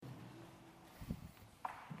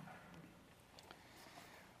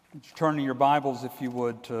Would you turn in your Bibles, if you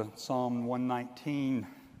would, to Psalm 119,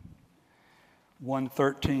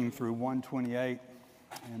 113 through 128.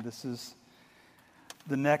 And this is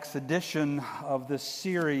the next edition of this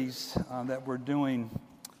series that we're doing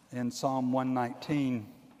in Psalm 119.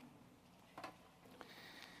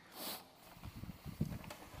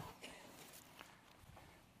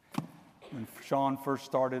 When Sean first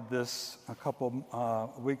started this a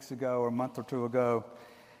couple weeks ago or a month or two ago,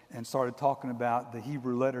 and started talking about the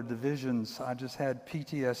Hebrew letter divisions, I just had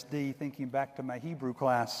PTSD thinking back to my Hebrew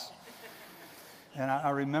class. And I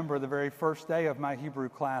remember the very first day of my Hebrew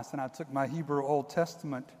class, and I took my Hebrew Old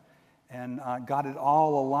Testament and got it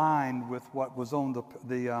all aligned with what was on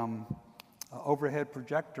the overhead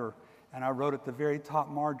projector, and I wrote at the very top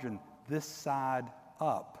margin, "This side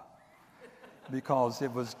up," because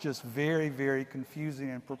it was just very, very confusing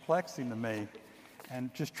and perplexing to me.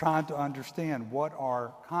 And just trying to understand what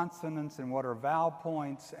are consonants and what are vowel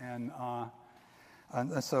points. And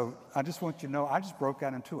so I just want you to know, I just broke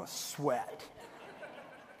out into a sweat.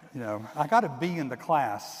 You know, I got a B in the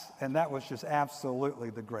class, and that was just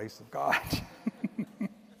absolutely the grace of God.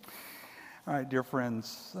 All right, dear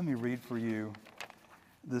friends, let me read for you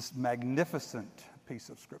this magnificent piece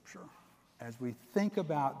of Scripture. As we think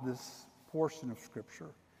about this portion of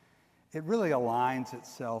Scripture, it really aligns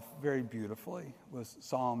itself very beautifully with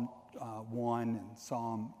Psalm 1 and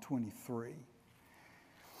Psalm 23.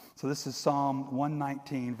 So this is Psalm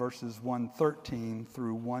 119, verses 113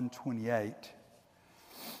 through 128.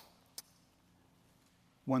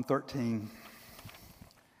 113.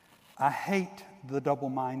 I hate the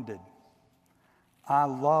double-minded. I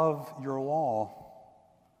love your law.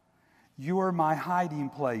 You are my hiding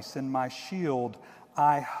place and my shield.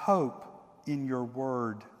 I hope in your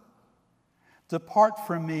word. Depart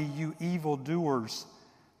from me, you evildoers,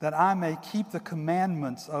 that I may keep the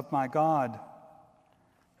commandments of my God.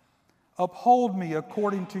 Uphold me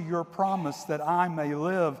according to your promise, that I may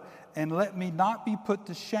live, and let me not be put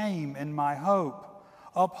to shame in my hope.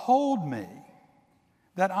 Uphold me,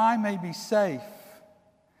 that I may be safe,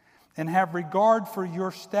 and have regard for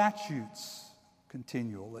your statutes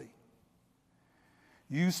continually.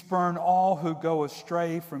 You spurn all who go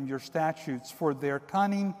astray from your statutes, for their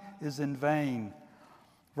cunning is in vain.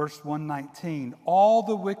 Verse 119, all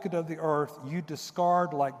the wicked of the earth you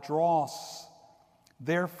discard like dross.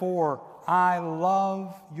 Therefore, I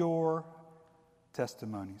love your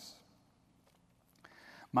testimonies.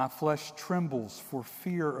 My flesh trembles for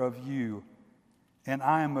fear of you, and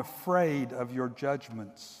I am afraid of your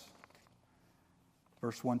judgments.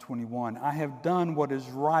 Verse 121, I have done what is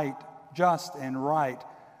right, just and right.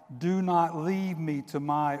 Do not leave me to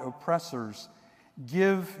my oppressors.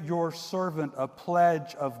 Give your servant a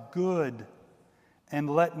pledge of good, and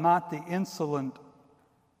let not the insolent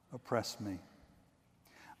oppress me.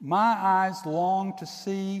 My eyes long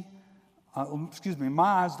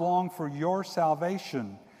for your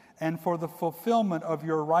salvation and for the fulfillment of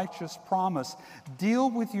your righteous promise.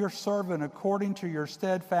 Deal with your servant according to your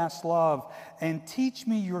steadfast love, and teach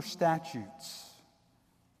me your statutes.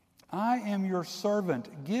 I am your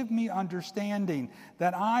servant. Give me understanding,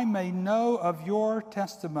 that I may know of your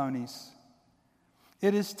testimonies.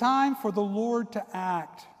 It is time for the Lord to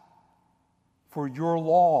act, for your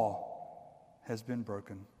law has been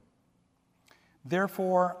broken.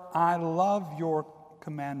 Therefore, I love your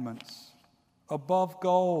commandments above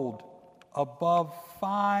gold, above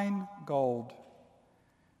fine gold.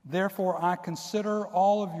 Therefore, I consider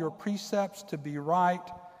all of your precepts to be right.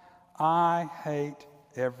 I hate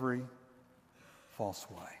every false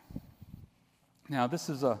way. Now, this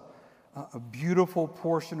is a beautiful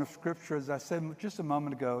portion of Scripture. As I said just a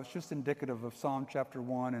moment ago, it's just indicative of Psalm chapter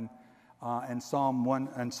 1 and Psalm 1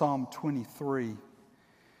 and Psalm 23.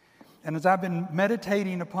 And as I've been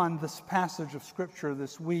meditating upon this passage of Scripture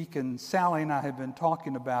this week, and Sally and I have been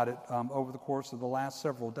talking about it over the course of the last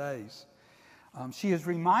several days, she has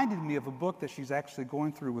reminded me of a book that she's actually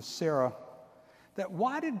going through with Sarah. That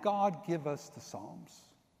why did God give us the Psalms?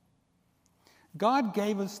 God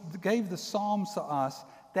gave the Psalms to us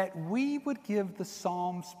that we would give the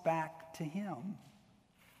Psalms back to Him.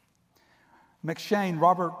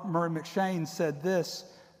 Robert Murray McShane said this,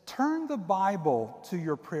 turn the Bible to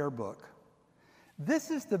your prayer book.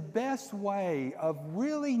 This is the best way of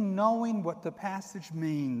really knowing what the passage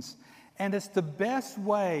means, and it's the best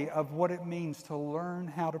way of what it means to learn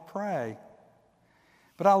how to pray.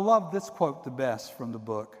 But I love this quote the best from the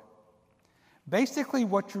book. Basically,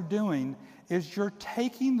 what you're doing is you're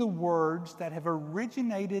taking the words that have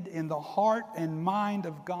originated in the heart and mind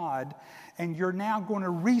of God, and you're now going to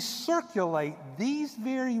recirculate these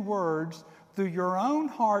very words through your own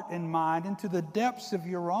heart and mind into the depths of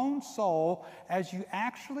your own soul as you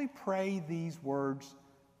actually pray these words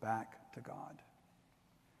back to God.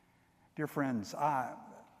 Dear friends, I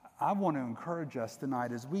want to encourage us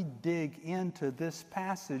tonight as we dig into this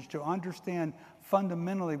passage to understand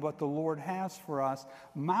fundamentally what the Lord has for us.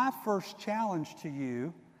 My first challenge to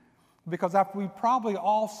you, because we probably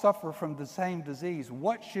all suffer from the same disease,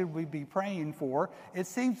 what should we be praying for? It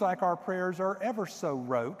seems like our prayers are ever so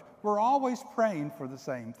rote. We're always praying for the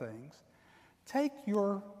same things. Take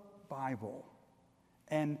your Bible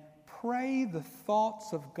and pray the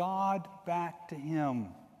thoughts of God back to Him.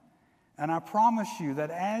 And I promise you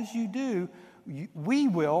that as you do, we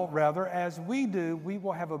will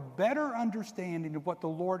have a better understanding of what the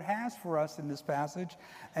Lord has for us in this passage.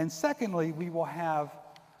 And secondly, we will have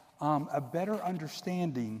a better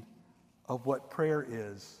understanding of what prayer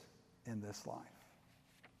is in this life.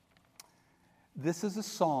 This is a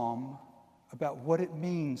psalm about what it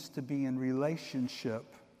means to be in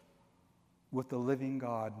relationship with the living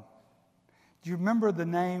God. Do you remember the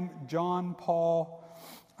name John Paul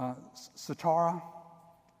Sartre?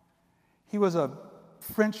 He was a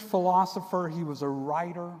French philosopher. He was a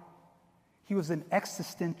writer. He was an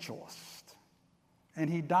existentialist. And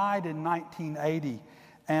he died in 1980.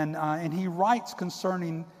 And he writes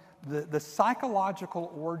concerning the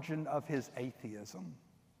psychological origin of his atheism.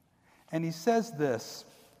 And he says this: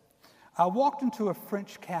 I walked into a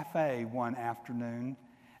French cafe one afternoon,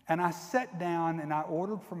 and I sat down and I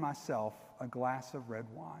ordered for myself a glass of red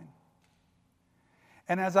wine.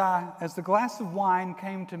 And as the glass of wine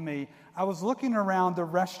came to me, I was looking around the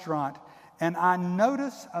restaurant, and I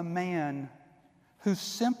noticed a man who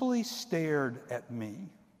simply stared at me.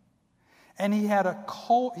 And he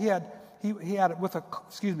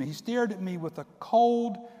stared at me with a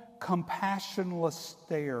cold, compassionless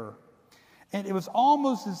stare. And it was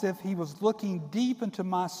almost as if he was looking deep into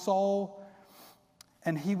my soul.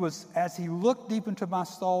 And as he looked deep into my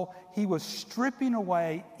soul, he was stripping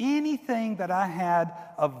away anything that I had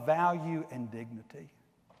of value and dignity.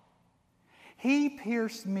 He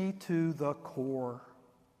pierced me to the core.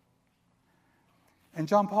 And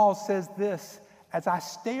John Paul says this: as I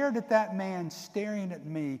stared at that man staring at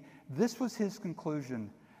me, this was his conclusion: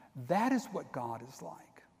 that is what God is like.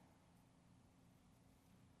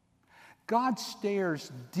 God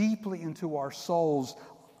stares deeply into our souls,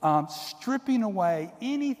 stripping away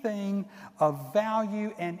anything of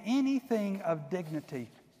value and anything of dignity.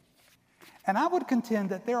 And I would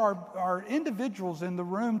contend that there are individuals in the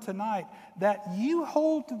room tonight that you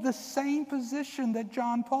hold the same position that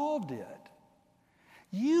John Paul did.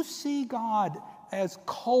 You see God as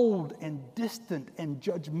cold and distant and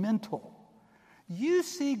judgmental. You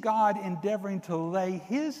see God endeavoring to lay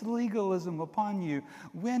His legalism upon you,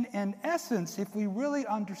 when in essence, if we really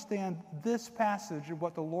understand this passage of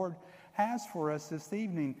what the Lord has for us this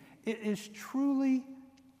evening, it is truly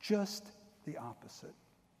just the opposite.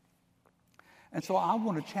 And so I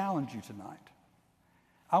want to challenge you tonight.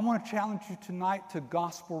 I want to challenge you tonight to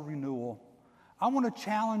gospel renewal. I want to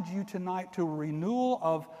challenge you tonight to a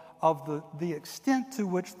renewal of the extent to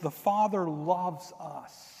which the Father loves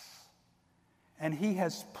us. And He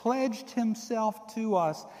has pledged Himself to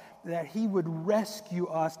us that He would rescue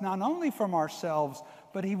us, not only from ourselves,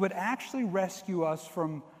 but He would actually rescue us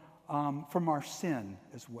from our sin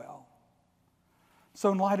as well.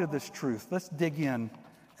 So in light of this truth, let's dig in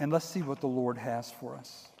and let's see what the Lord has for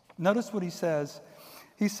us. Notice what He says.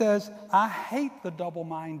 He says, I hate the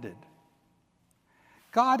double-minded.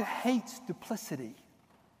 God hates duplicity.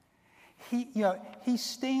 He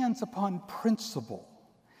stands upon principle.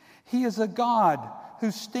 He is a God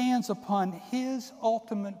who stands upon His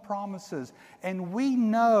ultimate promises. And we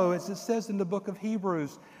know, as it says in the book of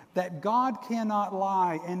Hebrews, that God cannot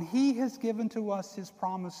lie, and He has given to us His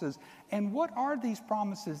promises. And what are these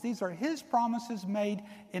promises? These are His promises made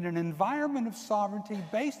in an environment of sovereignty,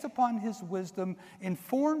 based upon His wisdom,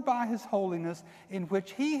 informed by His holiness, in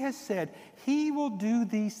which He has said He will do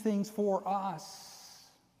these things for us.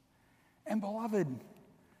 And beloved,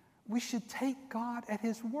 we should take God at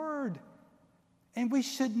His word. And we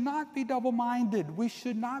should not be double-minded. We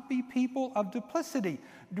should not be people of duplicity.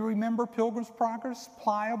 Do you remember Pilgrim's Progress?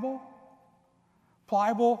 Pliable?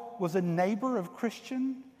 Pliable was a neighbor of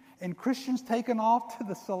Christian, and Christian's taken off to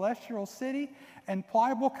the celestial city, and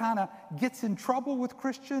Pliable kind of gets in trouble with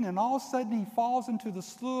Christian, and all of a sudden he falls into the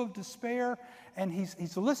slough of despair, and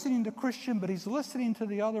he's listening to Christian, but he's listening to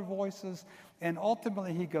the other voices, and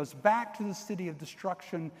ultimately he goes back to the city of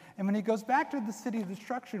destruction. And when he goes back to the city of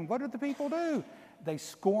destruction, what do the people do? They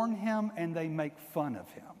scorn him and they make fun of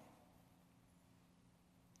him.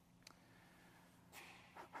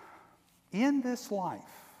 In this life,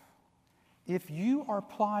 if you are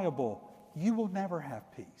pliable, you will never have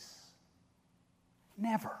peace.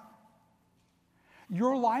 Never.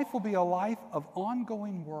 Your life will be a life of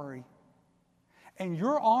ongoing worry. And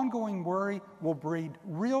your ongoing worry will breed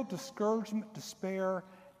real discouragement, despair,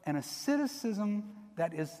 and a cynicism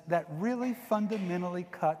that really fundamentally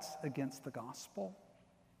cuts against the gospel.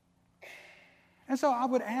 And so I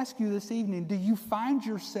would ask you this evening, do you find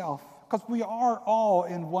yourself, because we are all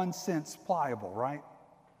in one sense pliable, right?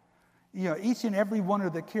 You know, each and every one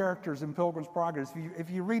of the characters in Pilgrim's Progress, if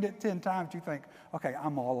you read it 10 times, you think, okay,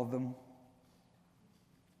 I'm all of them.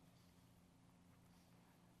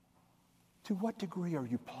 To what degree are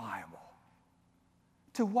you pliable?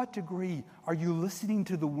 To what degree are you listening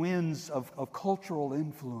to the winds of cultural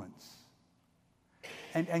influence?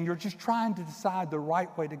 And you're just trying to decide the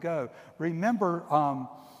right way to go. Remember,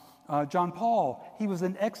 John Paul, he was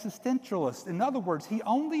an existentialist. In other words, he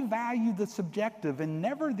only valued the subjective and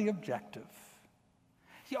never the objective.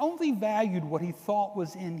 He only valued what he thought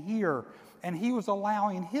was in here, and he was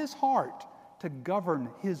allowing his heart to govern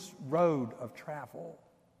his road of travel.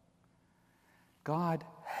 God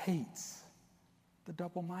hates the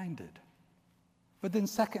double-minded. But then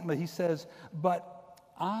secondly, he says, but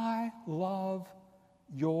I love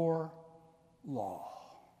your law.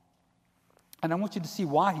 And I want you to see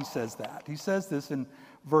why he says that. He says this in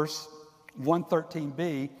verse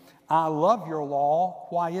 113b, I love your law.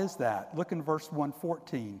 Why is that? Look in verse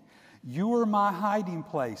 114. You are my hiding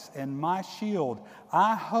place and my shield.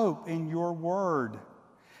 I hope in your word.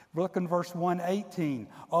 Look in verse 118.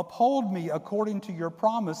 Uphold me according to your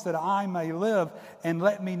promise that I may live, and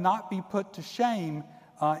let me not be put to shame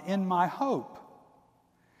in my hope.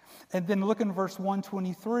 And then look in verse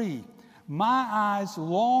 123. My eyes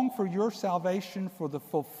long for your salvation, for the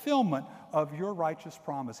fulfillment of your righteous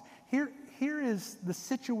promise. Here is the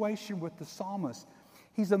situation with the psalmist.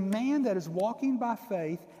 He's a man that is walking by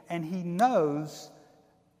faith, and he knows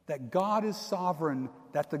that God is sovereign,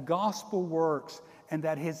 that the gospel works, and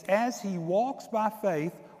that as he walks by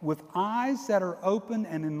faith with eyes that are open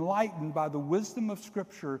and enlightened by the wisdom of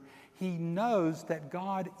Scripture, he knows that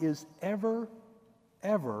God is ever,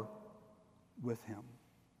 ever with him.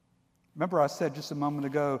 Remember I said just a moment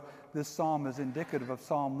ago, this psalm is indicative of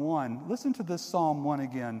Psalm 1. Listen to this Psalm 1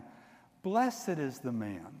 again. Blessed is the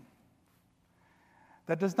man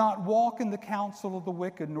that does not walk in the counsel of the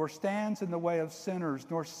wicked, nor stands in the way of sinners,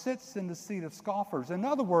 nor sits in the seat of scoffers. In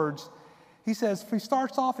other words, he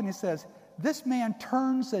starts off and he says, this man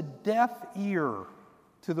turns a deaf ear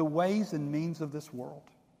to the ways and means of this world.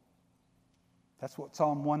 That's what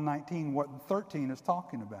Psalm 119, 13 is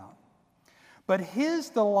talking about. But his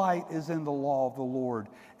delight is in the law of the Lord,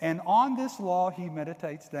 and on this law he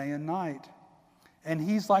meditates day and night. And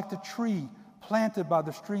he's like the tree planted by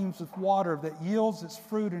the streams of water that yields its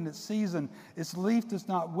fruit in its season. Its leaf does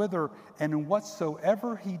not wither, and in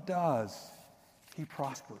whatsoever he does, he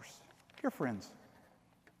prospers. Dear friends,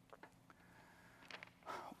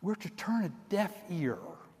 we're to turn a deaf ear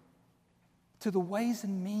to the ways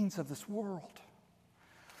and means of this world.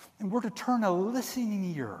 And we're to turn a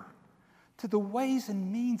listening ear to the ways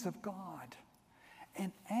and means of God.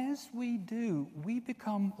 And as we do, we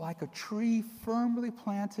become like a tree firmly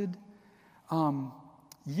planted,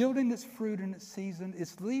 yielding its fruit in its season.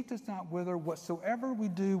 Its leaf does not wither. Whatsoever we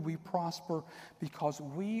do, we prosper, because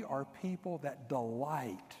we are people that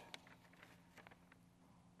delight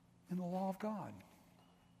in the law of God.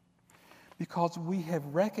 Because we have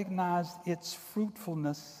recognized its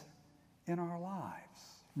fruitfulness in our lives.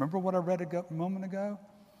 Remember what I read a moment ago?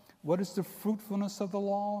 What is the fruitfulness of the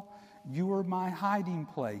law? You are my hiding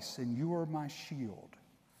place and you are my shield.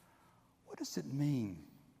 What does it mean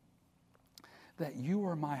that you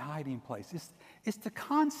are my hiding place? It's the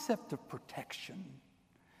concept of protection.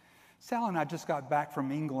 Sal and I just got back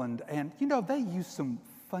from England, and they use some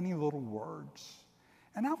funny little words.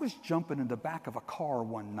 And I was jumping in the back of a car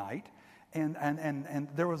one night, and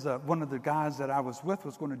there was one of the guys that I was with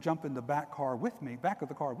was going to jump in the back of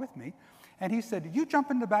the car with me. And he said, you jump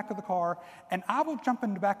in the back of the car, and I will jump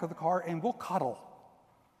in the back of the car, and we'll cuddle.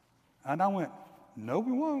 And I went, no,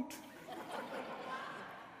 we won't.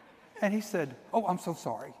 And he said, oh, I'm so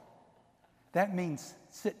sorry. That means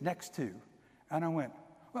sit next to. And I went,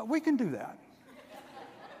 well, we can do that.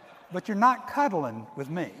 But you're not cuddling with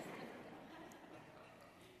me.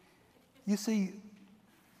 You see,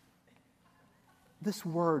 this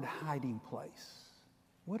word hiding place,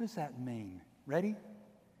 what does that mean? Ready?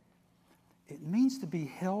 It means to be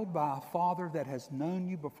held by a Father that has known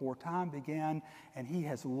you before time began, and He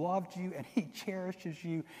has loved you, and He cherishes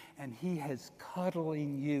you, and He has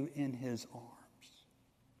cuddling you in His arms.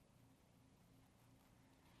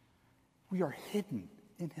 We are hidden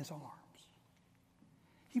in his arms.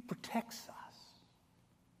 He protects us.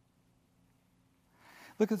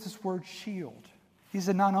 Look at this word shield. He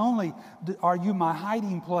said, not only are you my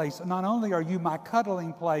hiding place, not only are you my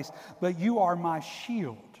cuddling place, but you are my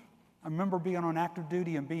shield. I remember being on active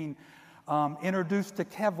duty and being introduced to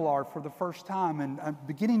Kevlar for the first time and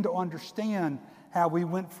beginning to understand how we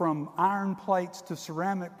went from iron plates to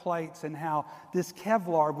ceramic plates and how this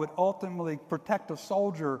Kevlar would ultimately protect a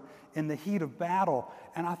soldier in the heat of battle.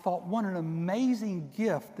 And I thought, what an amazing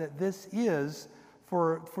gift that this is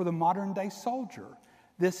for the modern day soldier.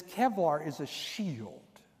 This Kevlar is a shield.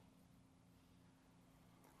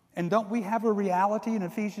 And don't we have a reality in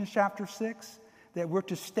Ephesians chapter 6 that we're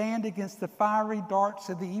to stand against the fiery darts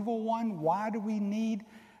of the evil one? Why do we need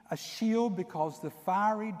a shield? Because the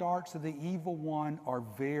fiery darts of the evil one are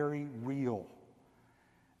very real.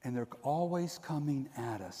 And they're always coming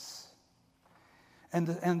at us. And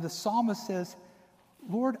the psalmist says,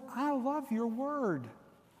 Lord, I love your word.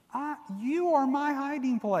 You are my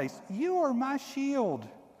hiding place. You are my shield.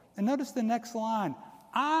 And notice the next line.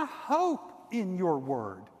 I hope in your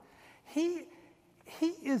word. He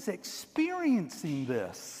is experiencing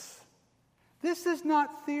this. This is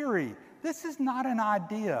not theory. This is not an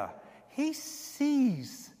idea. He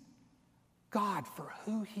sees God for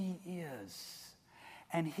who he is.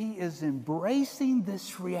 And he is embracing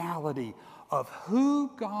this reality of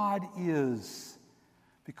who God is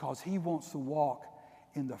because he wants to walk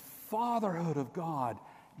in the fatherhood of God,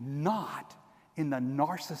 not in the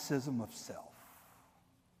narcissism of self.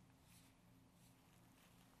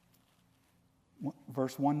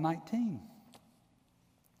 Verse 119.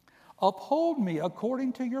 Uphold me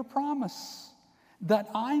according to your promise, that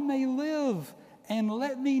I may live, and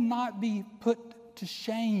let me not be put to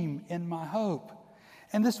shame in my hope.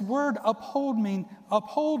 And this word uphold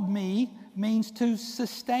me means to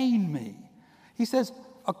sustain me. He says,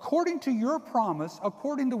 according to your promise,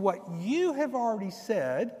 according to what you have already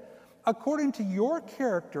said, according to your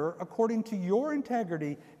character, according to your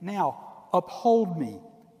integrity, now uphold me,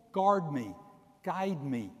 guard me, guide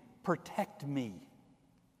me, protect me.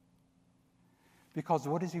 Because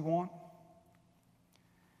what does he want?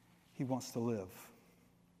 He wants to live.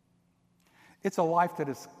 It's a life that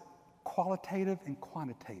is qualitative and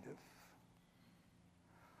quantitative.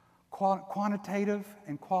 Quantitative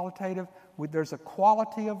and qualitative, there's a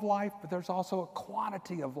quality of life, but there's also a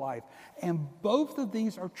quantity of life. And both of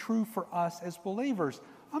these are true for us as believers.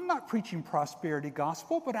 I'm not preaching prosperity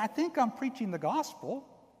gospel, but I think I'm preaching the gospel.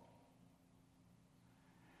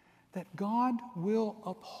 That God will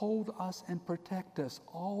uphold us and protect us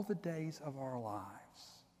all the days of our lives.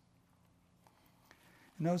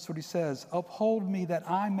 Notice what he says, uphold me that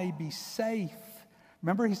I may be safe.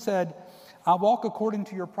 Remember he said, I walk according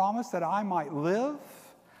to your promise that I might live.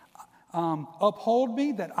 Uphold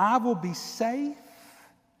me that I will be safe.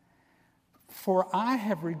 For I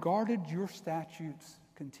have regarded your statutes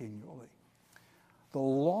continually. The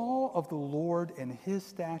law of the Lord and his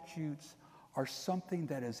statutes are something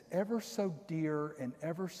that is ever so dear and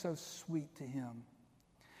ever so sweet to him.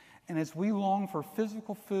 And as we long for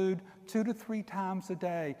physical food 2 to 3 times a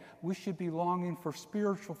day, we should be longing for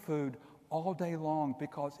spiritual food all day long,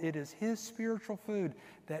 because it is his spiritual food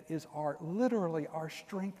that is literally our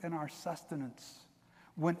strength and our sustenance.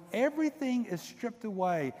 When everything is stripped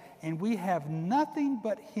away and we have nothing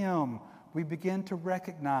but him, we begin to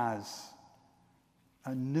recognize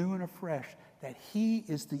anew and afresh that he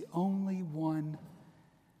is the only one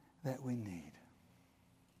that we need.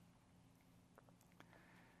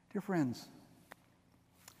 Dear friends,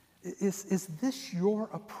 is this your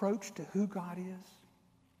approach to who God is?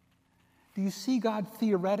 Do you see God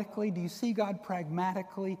theoretically? Do you see God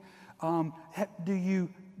pragmatically? Do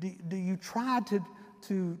you try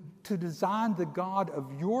to design the God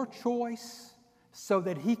of your choice so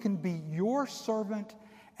that he can be your servant,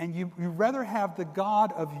 and you rather have the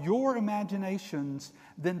God of your imaginations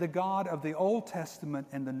than the God of the Old Testament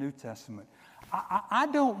and the New Testament? I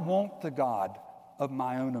don't want the God of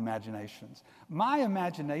my own imaginations. My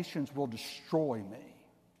imaginations will destroy me.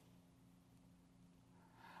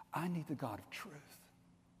 I need the God of truth.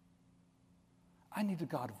 I need the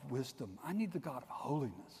God of wisdom. I need the God of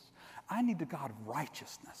holiness. I need the God of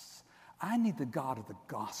righteousness. I need the God of the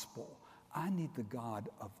gospel. I need the God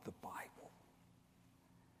of the Bible.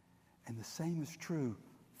 And the same is true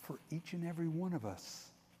for each and every one of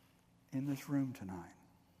us in this room tonight.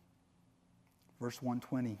 Verse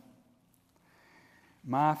 120.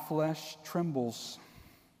 My flesh trembles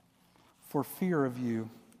for fear of you,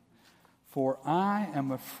 for I am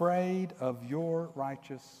afraid of your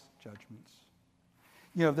righteous judgments.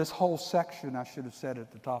 You know, this whole section, I should have said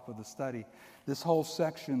at the top of the study, this whole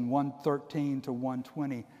section, 113 to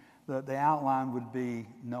 120, the outline would be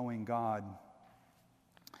knowing God.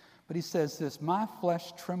 But he says this, my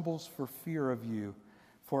flesh trembles for fear of you,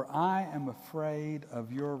 for I am afraid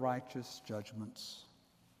of your righteous judgments.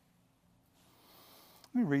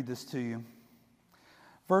 Let me read this to you.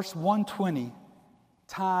 Verse 120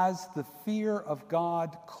 ties the fear of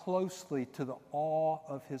God closely to the awe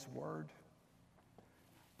of his word.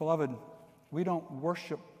 Beloved, we don't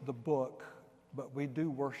worship the book, but we do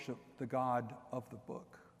worship the God of the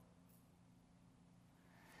book.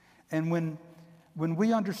 And when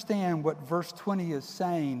we understand what verse 20 is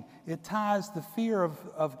saying, it ties the fear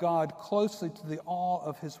of God closely to the awe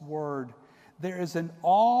of his word. There is an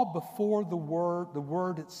awe before the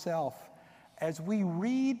word itself. As we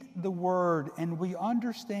read the word and we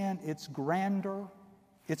understand its grandeur,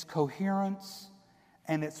 its coherence,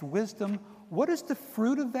 and its wisdom, what is the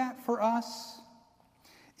fruit of that for us?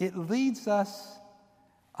 It leads us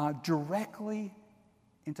directly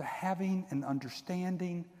into having and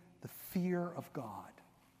understanding the fear of God.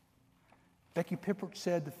 Becky Pippert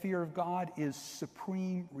said the fear of God is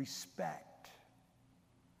supreme respect.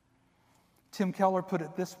 Tim Keller put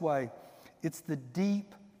it this way, it's the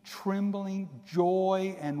deep, trembling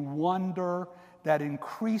joy and wonder that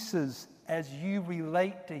increases as you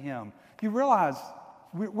relate to him. You realize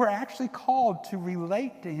we're actually called to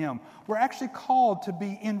relate to him. We're actually called to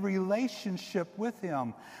be in relationship with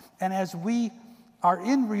him. And as we are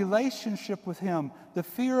in relationship with him, the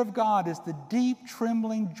fear of God is the deep,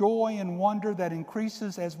 trembling joy and wonder that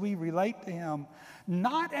increases as we relate to him,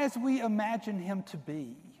 not as we imagine him to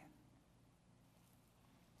be,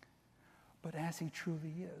 but as he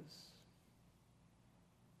truly is.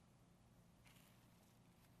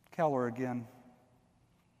 Keller again.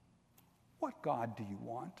 What God do you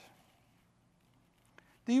want?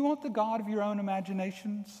 Do you want the God of your own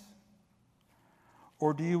imaginations?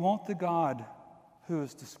 Or do you want the God who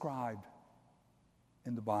is described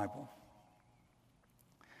in the Bible?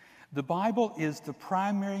 The Bible is the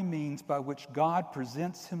primary means by which God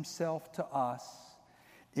presents himself to us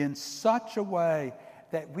in such a way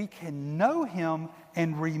that we can know him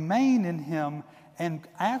and remain in him and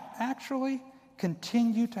actually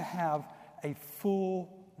continue to have a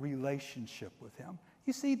full relationship with him.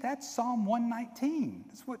 You see, that's Psalm 119.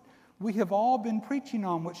 That's what we have all been preaching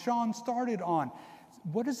on, what Sean started on.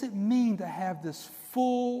 What does it mean to have this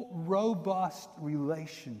full, robust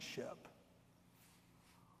relationship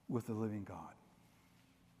with the living God?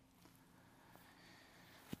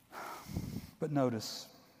 But notice,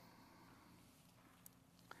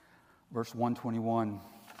 verse 121,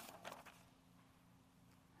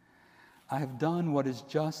 I have done what is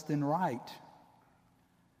just and right.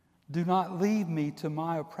 Do not leave me to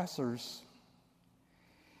my oppressors.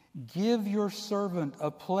 Give your servant a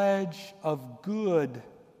pledge of good,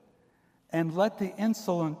 and let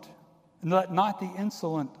not the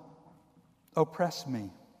insolent oppress me.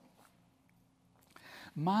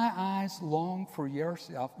 My eyes long for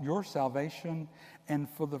your salvation and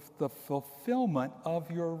for the fulfillment of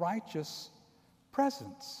your righteous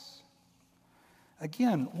presence.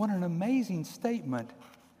 Again, what an amazing statement,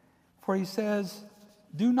 for he says,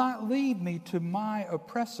 do not leave me to my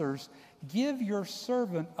oppressors. Give your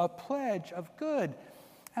servant a pledge of good.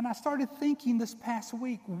 And I started thinking this past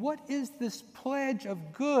week, what is this pledge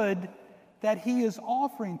of good that he is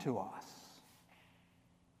offering to us?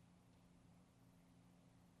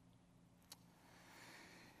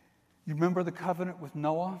 You remember the covenant with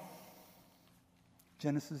Noah?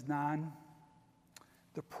 Genesis 9.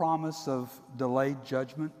 The promise of delayed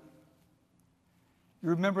judgment. You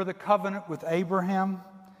remember the covenant with Abraham?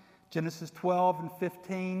 Genesis 12 and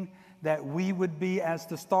 15. That we would be as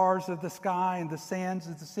the stars of the sky and the sands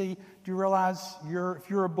of the sea. Do you realize if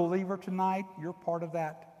you're a believer tonight, you're part of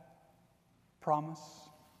that promise?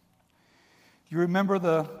 You remember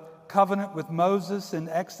the covenant with Moses in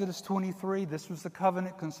Exodus 23? This was the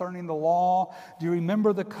covenant concerning the law. Do you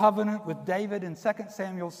remember the covenant with David in 2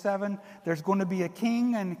 Samuel 7? There's going to be a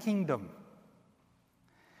king and a kingdom.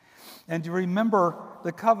 And do you remember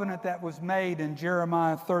the covenant that was made in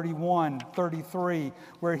Jeremiah 31:33,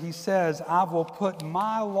 where he says, I will put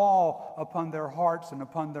my law upon their hearts and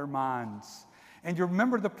upon their minds. And you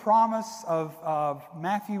remember the promise of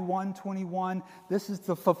Matthew 1:21. This is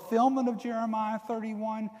the fulfillment of Jeremiah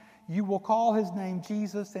 31. You will call his name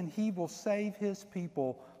Jesus, and he will save his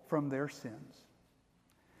people from their sins.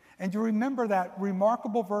 And you remember that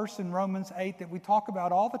remarkable verse in Romans 8 that we talk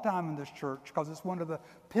about all the time in this church, because it's one of the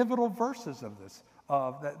pivotal verses of this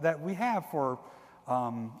that we have for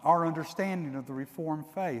our understanding of the Reformed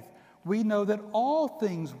faith, we know that all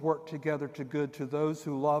things work together to good to those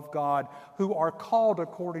who love God, who are called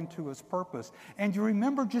according to his purpose. And you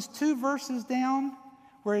remember just 2 verses down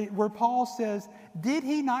where Paul says, did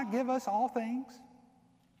he not give us all things?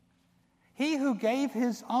 He who gave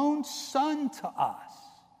his own Son to us,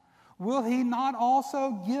 will he not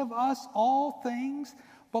also give us all things?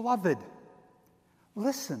 Beloved,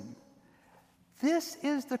 listen, this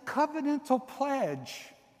is the covenantal pledge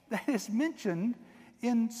that is mentioned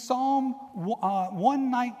in Psalm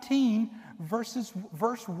 119, verse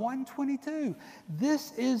 122.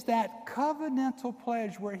 This is that covenantal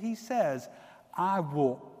pledge where he says, I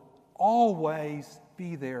will always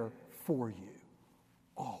be there for you.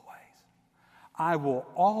 Always. I will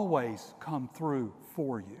always come through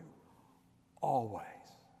for you. Always.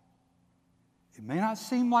 It may not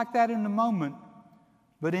seem like that in the moment,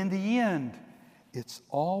 but in the end, it's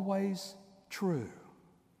always true.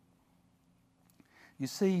 You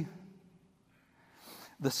see,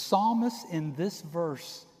 the psalmist in this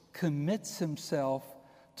verse commits himself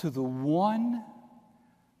to the one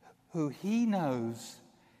who he knows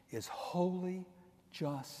is holy,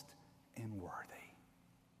 just, and worthy.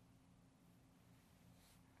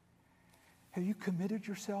 Have you committed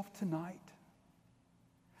yourself tonight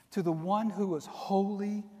to the one who is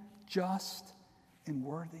holy, just, and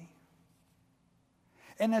worthy?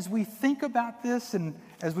 And as we think about this, and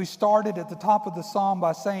as we started at the top of the psalm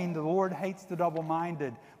by saying the Lord hates the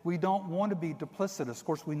double-minded, we don't want to be duplicitous. Of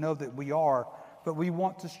course, we know that we are, but we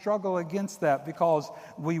want to struggle against that because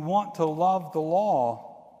we want to love the law.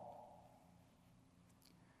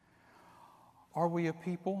 Are we a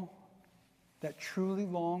people that truly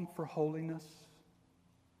long for holiness?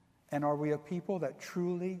 And are we a people that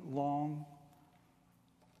truly long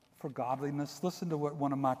for godliness? Listen to what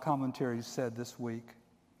one of my commentaries said this week.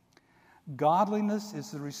 Godliness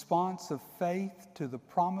is the response of faith to the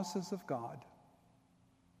promises of God,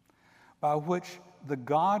 by which the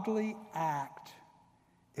godly act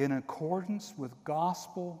in accordance with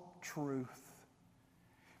gospel truth,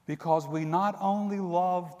 because we not only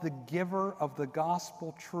love the giver of the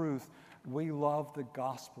gospel truth, we love the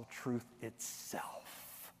gospel truth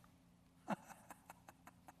itself.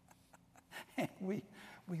 And we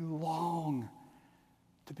long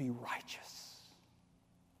to be righteous.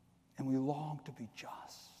 And we long to be just.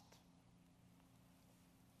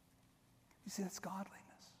 You see, that's godliness.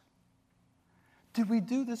 Did we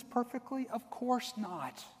do this perfectly? Of course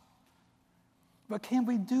not. But can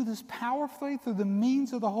we do this powerfully through the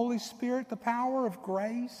means of the Holy Spirit, the power of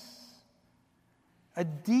grace? A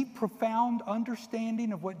deep, profound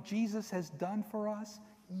understanding of what Jesus has done for us?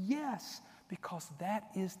 Yes, because that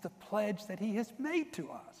is the pledge that he has made to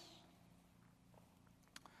us.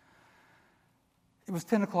 It was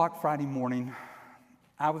 10 o'clock Friday morning.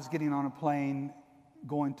 I was getting on a plane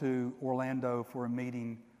going to Orlando for a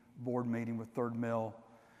board meeting with Third Mill.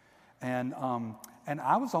 And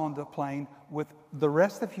I was on the plane with the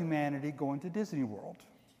rest of humanity going to Disney World.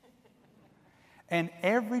 And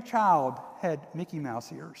every child had Mickey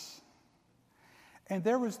Mouse ears. And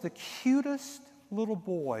there was the cutest little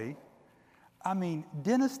boy,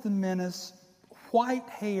 Dennis the Menace, white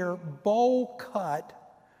hair, bowl cut,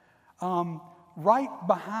 right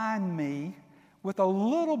behind me with a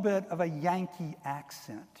little bit of a Yankee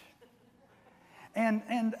accent. And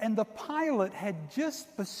the pilot had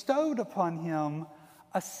just bestowed upon him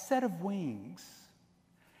a set of wings.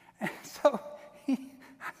 And so I'm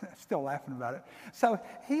still laughing about it. So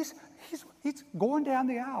he's going down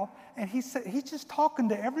the aisle, and he's just talking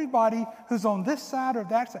to everybody who's on this side or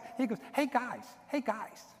that side. He goes, hey guys,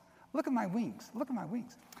 look at my wings,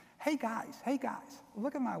 Hey guys,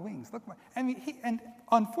 look at my wings, and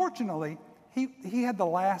unfortunately, he had the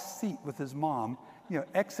last seat with his mom, row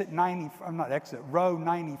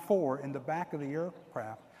 94 in the back of the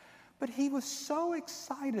aircraft. But he was so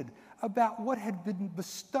excited about what had been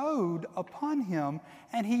bestowed upon him,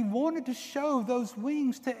 and he wanted to show those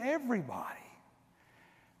wings to everybody.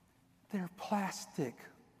 They're plastic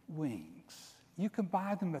wings. You can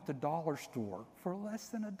buy them at the dollar store for less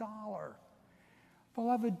than $1.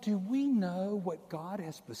 Beloved, do we know what God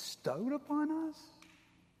has bestowed upon us?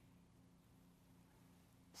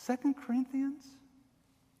 2 Corinthians.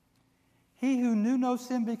 He who knew no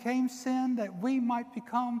sin became sin that we might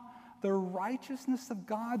become the righteousness of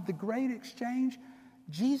God, the great exchange.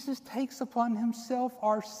 Jesus takes upon himself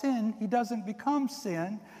our sin. He doesn't become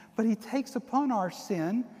sin, but he takes upon our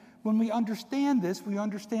sin. When we understand this, we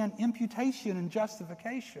understand imputation and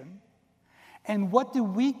justification. And what do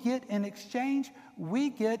we get in exchange? We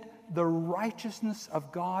get the righteousness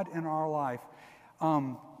of God in our life.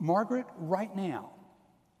 Margaret, right now,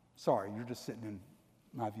 sorry, you're just sitting in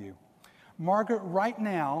my view. Margaret, right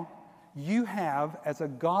now, you have, as a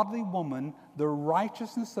godly woman, the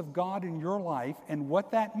righteousness of God in your life, and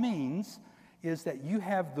what that means is that you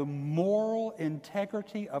have the moral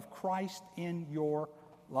integrity of Christ in your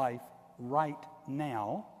life right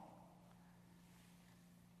now.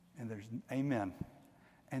 And amen.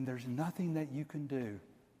 And there's nothing that you can do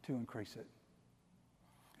to increase it.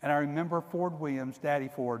 And I remember Ford Williams, Daddy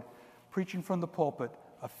Ford, preaching from the pulpit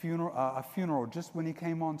a funeral just when he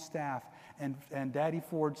came on staff. And Daddy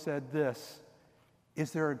Ford said this: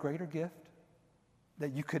 is there a greater gift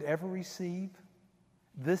that you could ever receive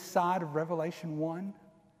this side of Revelation 1?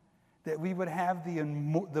 That we would have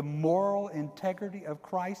the moral integrity of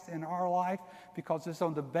Christ in our life, because it's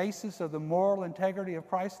on the basis of the moral integrity of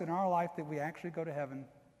Christ in our life that we actually go to heaven.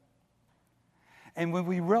 And when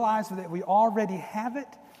we realize that we already have it,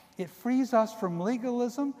 it frees us from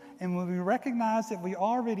legalism. And when we recognize that we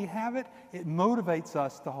already have it, it motivates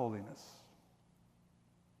us to holiness.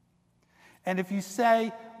 And if you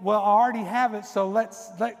say, well, I already have it, so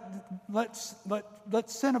let's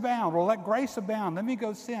sin abound, or let grace abound, let me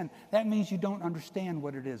go sin, that means you don't understand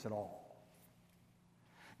what it is at all.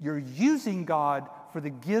 You're using God for the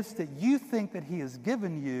gifts that you think that He has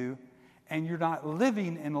given you, and you're not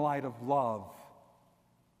living in light of love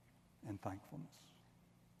and thankfulness.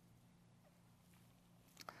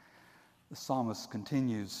 The psalmist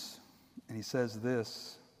continues, and he says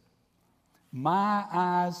this: my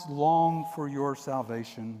eyes long for your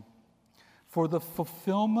salvation, for the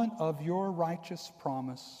fulfillment of your righteous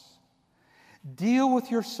promise. Deal with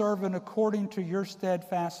your servant according to your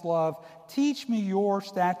steadfast love. Teach me your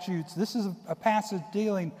statutes. This is a passage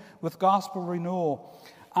dealing with gospel renewal.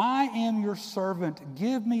 I am your servant.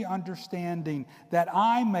 Give me understanding, that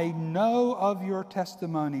I may know of your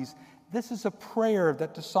testimonies. This is a prayer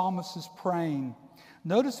that the psalmist is praying.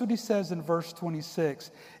 Notice what he says in verse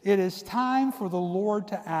 26. It is time for the Lord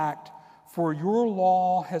to act, for your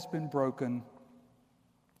law has been broken.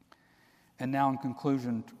 And now in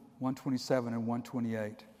conclusion, 127 and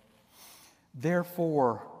 128.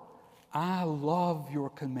 Therefore, I love your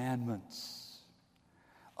commandments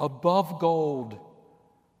above gold,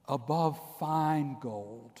 above fine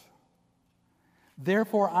gold.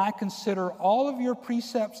 Therefore, I consider all of your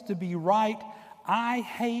precepts to be right. I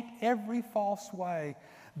hate every false way.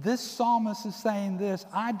 This psalmist is saying this: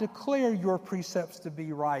 I declare your precepts to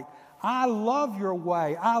be right. I love your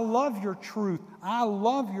way. I love your truth. I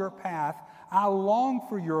love your path. I long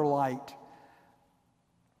for your light.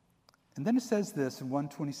 And then it says this in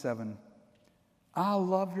 127. I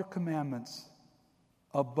love your commandments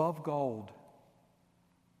above gold,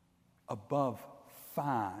 above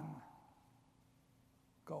fine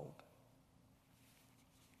gold.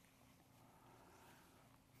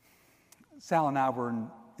 Sal and I were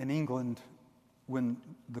in England when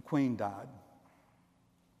the Queen died.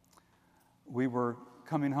 We were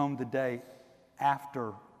coming home the day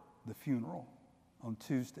after the funeral on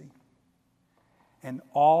Tuesday. And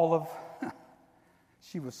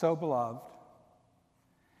she was so beloved.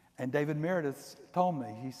 And David Meredith told me,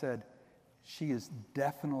 he said, she is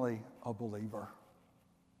definitely a believer.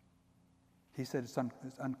 He said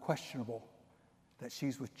it's unquestionable that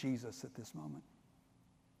she's with Jesus at this moment.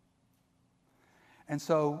 And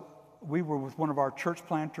so we were with one of our church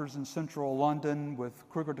planters in central London with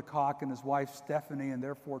Kruger de Kock and his wife Stephanie and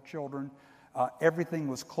their 4 children. Everything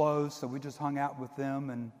was closed, so we just hung out with them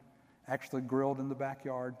and actually grilled in the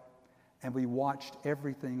backyard. And we watched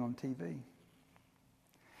everything on TV.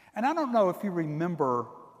 And I don't know if you remember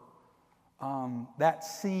that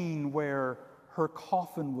scene where her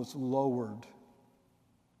coffin was lowered.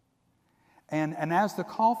 And as the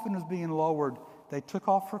coffin was being lowered, they took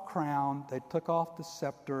off her crown, they took off the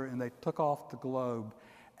scepter, and they took off the globe.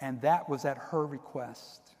 And that was at her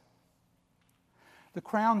request. The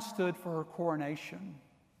crown stood for her coronation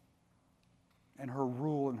and her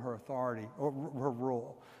rule and her authority, or her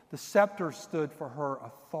rule. The scepter stood for her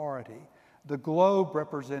authority. The globe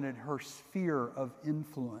represented her sphere of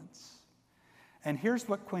influence. And here's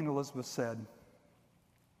what Queen Elizabeth said: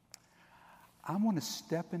 I want to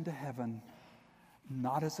step into heaven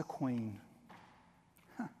not as a queen,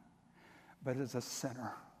 but as a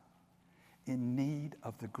sinner in need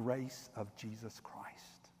of the grace of Jesus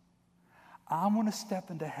Christ. I want to step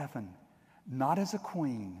into heaven not as a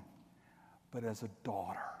queen, but as a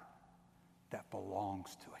daughter that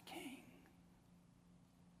belongs to a king.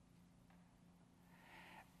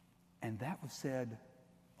 And that was said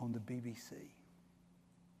on the BBC.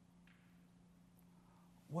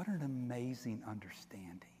 What an amazing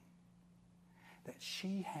understanding that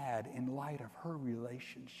she had in light of her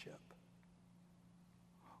relationship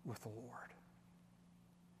with the Lord.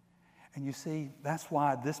 And you see, that's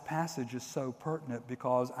why this passage is so pertinent,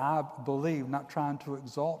 because I believe, not trying to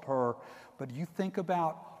exalt her, but you think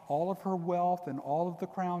about all of her wealth and all of the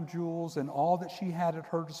crown jewels and all that she had at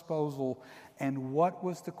her disposal, and what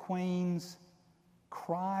was the queen's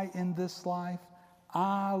cry in this life?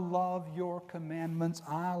 I love your commandments.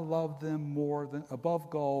 I love them more than above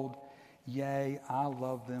gold. Yea, I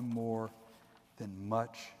love them more than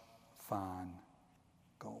much fine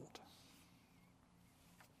gold.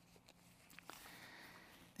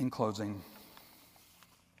 In closing,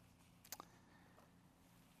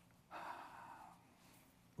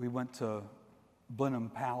 we went to Blenheim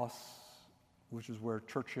Palace, which is where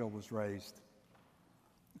Churchill was raised,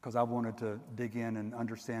 because I wanted to dig in and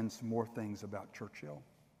understand some more things about Churchill.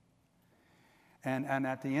 And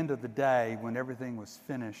at the end of the day, when everything was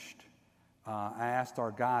finished, I asked our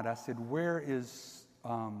guide, I said, where is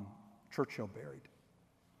Churchill buried?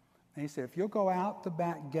 And he said, if you'll go out the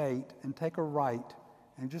back gate and take a right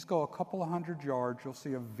and just go a couple of 100 yards, you'll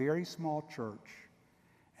see a very small church,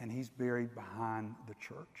 and he's buried behind the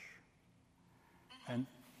church. And,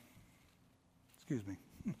 excuse me,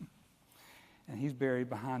 and he's buried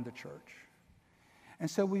behind the church. And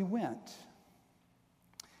so we went,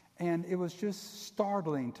 and it was just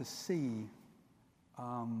startling to see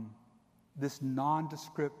this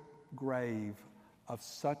nondescript grave of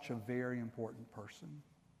such a very important person.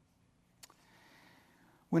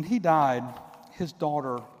 When he died, his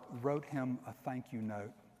daughter wrote him a thank you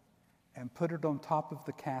note and put it on top of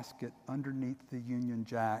the casket underneath the Union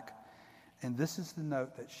Jack. And this is the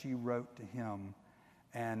note that she wrote to him.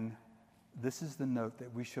 And this is the note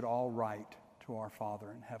that we should all write to our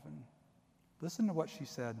Father in heaven. Listen to what she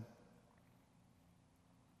said.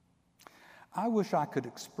 I wish I could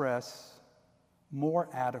express more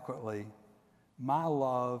adequately my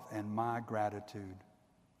love and my gratitude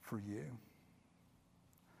for you.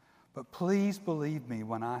 But please believe me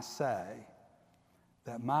when I say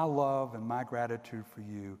that my love and my gratitude for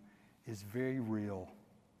you is very real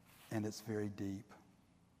and it's very deep.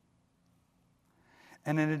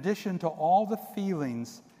 And in addition to all the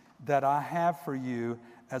feelings that I have for you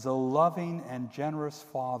as a loving and generous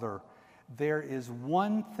father, there is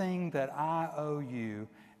one thing that I owe you,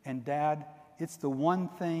 and Dad, it's the one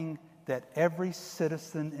thing that every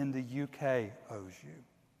citizen in the UK owes you.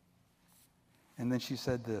 And then she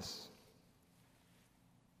said this: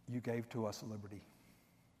 you gave to us liberty.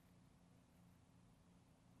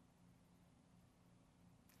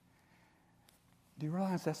 Do you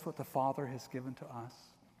realize that's what the Father has given to us?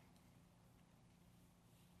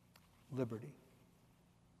 Liberty.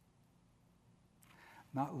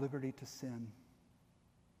 Not liberty to sin.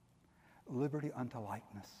 Liberty unto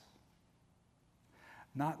likeness.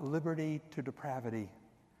 Not liberty to depravity,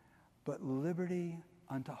 but liberty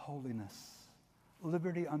unto holiness.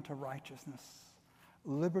 Liberty unto righteousness.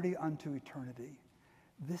 Liberty unto eternity.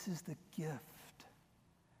 This is the gift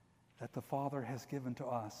that the Father has given to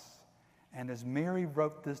us. And as Mary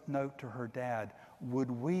wrote this note to her dad,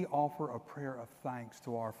 would we offer a prayer of thanks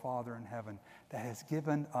to our Father in heaven that has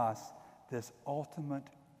given us this ultimate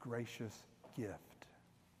gracious gift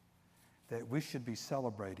that we should be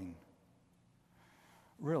celebrating,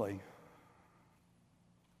 really,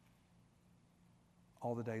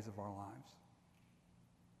 all the days of our lives.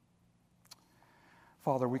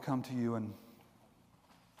 Father, we come to you, and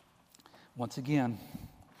once again,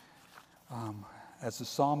 as the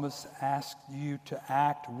psalmist asked you to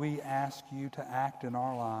act, we ask you to act in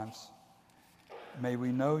our lives. May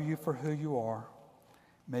we know you for who you are.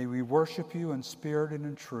 May we worship you in spirit and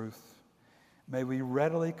in truth. May we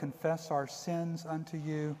readily confess our sins unto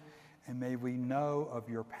you, and may we know of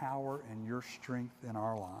your power and your strength in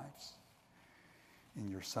our lives. In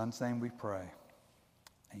your Son's name we pray.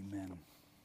 Amen.